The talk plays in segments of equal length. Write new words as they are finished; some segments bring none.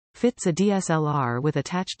Fits a DSLR with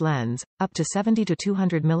attached lens, up to 70 to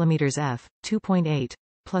 200 mm f2.8,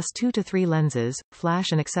 plus 2 to 3 lenses,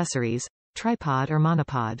 flash and accessories, tripod or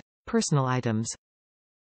monopod, personal items.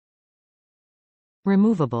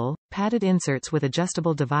 Removable, padded inserts with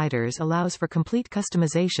adjustable dividers allows for complete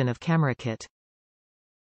customization of camera kit.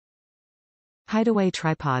 Hideaway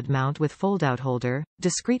Tripod Mount with foldout holder,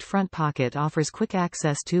 discreet front pocket offers quick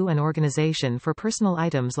access to and organization for personal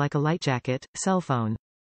items like a light jacket, cell phone.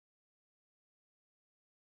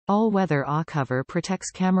 All-weather AW cover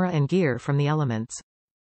protects camera and gear from the elements.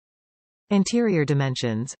 Interior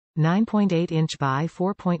dimensions, 9.8 inch by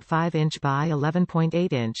 4.5 inch by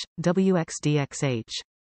 11.8 inch, WxDxH.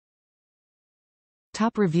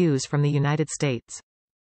 Top reviews from the United States.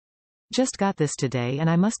 Just got this today and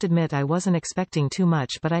I must admit I wasn't expecting too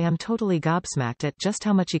much, but I am totally gobsmacked at just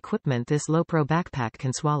how much equipment this Lowepro backpack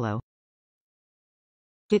can swallow.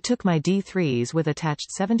 It took my D3s with attached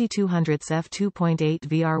 7200s f2.8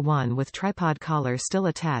 VR1 with tripod collar still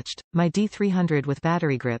attached, my D300 with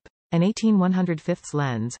battery grip, an 18-105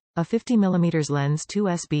 lens, a 50mm lens, 2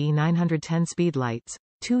 SB 910 speed lights,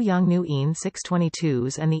 2 Yongnuo EN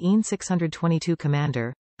 622s and the EN 622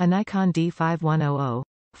 Commander, a Nikon D5100,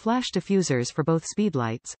 flash diffusers for both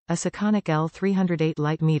speedlights, a Sekonic L308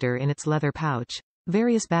 light meter in its leather pouch,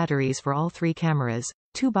 various batteries for all 3 cameras,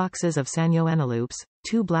 2 boxes of Sanyo envelopes,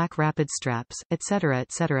 2 black rapid straps, etc.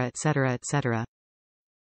 etc. etc. etc.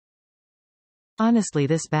 Honestly,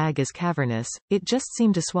 this bag is cavernous, it just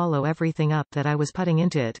seemed to swallow everything up that I was putting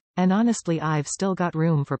into it, and honestly I've still got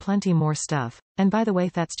room for plenty more stuff, and by the way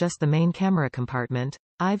that's just the main camera compartment,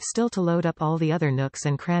 I've still to load up all the other nooks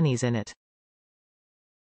and crannies in it.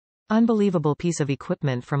 Unbelievable piece of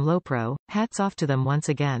equipment from Lowepro, hats off to them once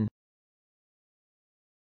again.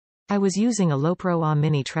 I was using a Lowepro AW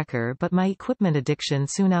Mini Trekker, but my equipment addiction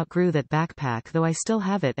soon outgrew that backpack, though I still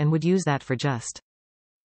have it and would use that for just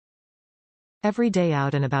every day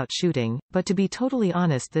out and about shooting, but to be totally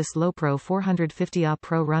honest this Lowepro 450 AW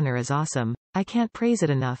Pro runner is awesome. I can't praise it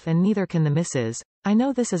enough and neither can the missus. I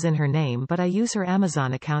know this is in her name but I use her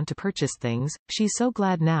Amazon account to purchase things. She's so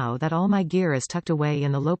glad now that all my gear is tucked away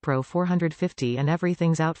in the Lowepro 450 and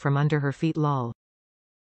everything's out from under her feet lol.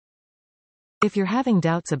 If you're having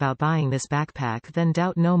doubts about buying this backpack then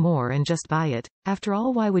doubt no more and just buy it. After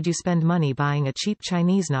all, why would you spend money buying a cheap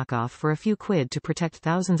Chinese knockoff for a few quid to protect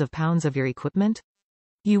thousands of pounds of your equipment?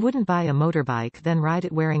 You wouldn't buy a motorbike then ride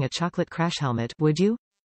it wearing a chocolate crash helmet, would you?